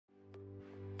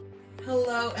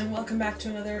Hello and welcome back to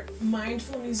another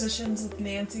Mindful Musicians with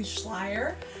Nancy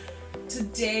Schleier.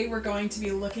 Today we're going to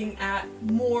be looking at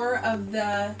more of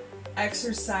the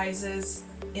exercises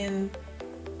in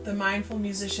the Mindful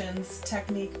Musicians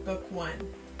Technique Book 1.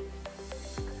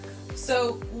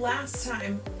 So last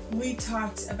time we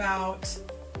talked about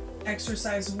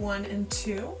exercise 1 and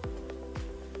 2.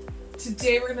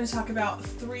 Today we're going to talk about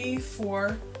 3,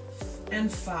 4,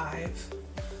 and 5.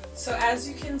 So as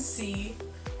you can see,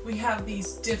 we have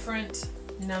these different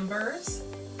numbers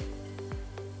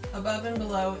above and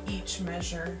below each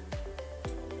measure.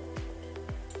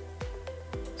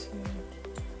 2,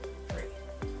 3.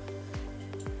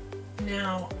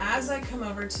 Now, as I come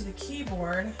over to the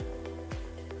keyboard,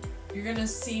 you're going to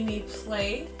see me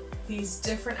play these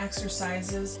different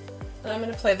exercises. And I'm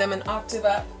going to play them an octave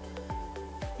up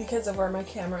because of where my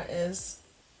camera is.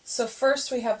 So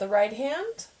first we have the right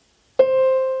hand.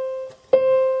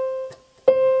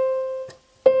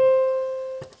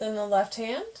 Then the left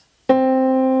hand.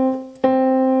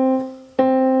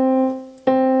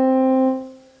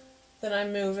 Then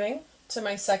I'm moving to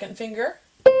my second finger.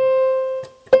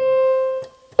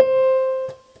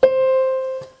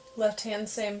 Left hand,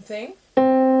 same thing.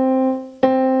 Then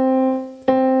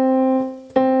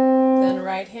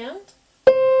right hand.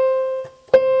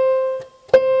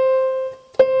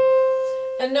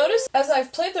 And notice as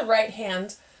I've played the right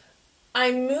hand,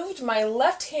 I moved my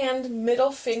left hand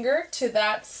middle finger to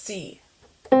that C.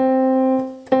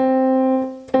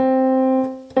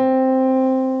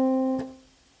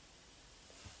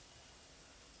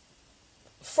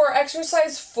 For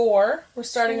exercise 4, we're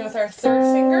starting with our third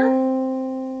finger.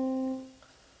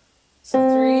 So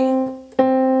 3.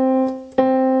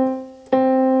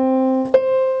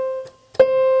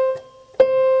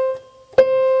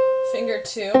 Finger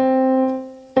 2.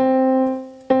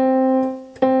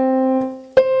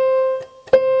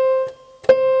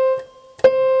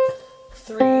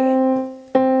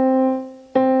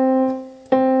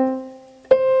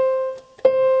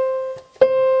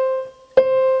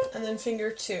 And then finger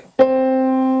 2.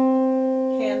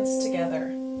 Hands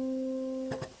together.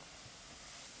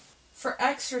 For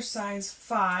exercise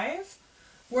 5,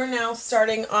 we're now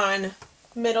starting on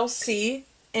middle C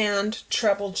and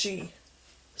treble G.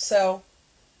 So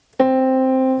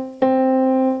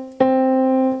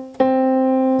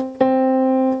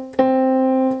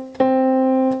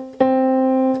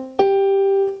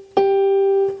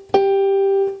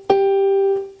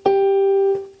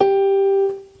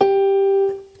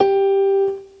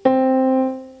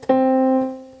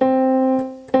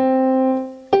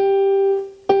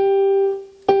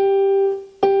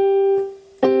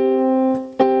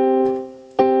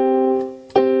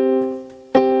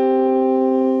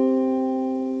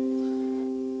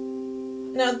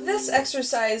now this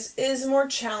exercise is more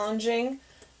challenging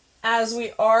as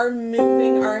we are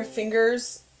moving our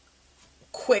fingers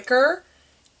quicker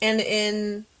and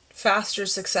in faster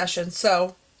succession.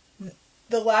 So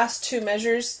the last 2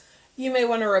 measures you may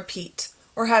want to repeat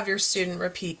or have your student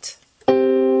repeat.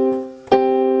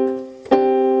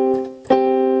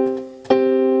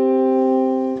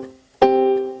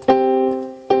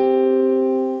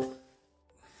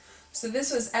 So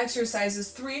this was exercises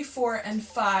 3, 4, and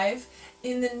 5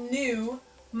 in the new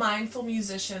Mindful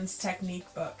Musicians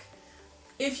Technique book.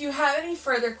 If you have any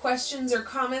further questions or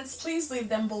comments, please leave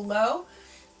them below.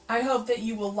 I hope that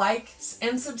you will like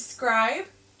and subscribe,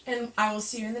 and I will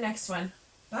see you in the next one.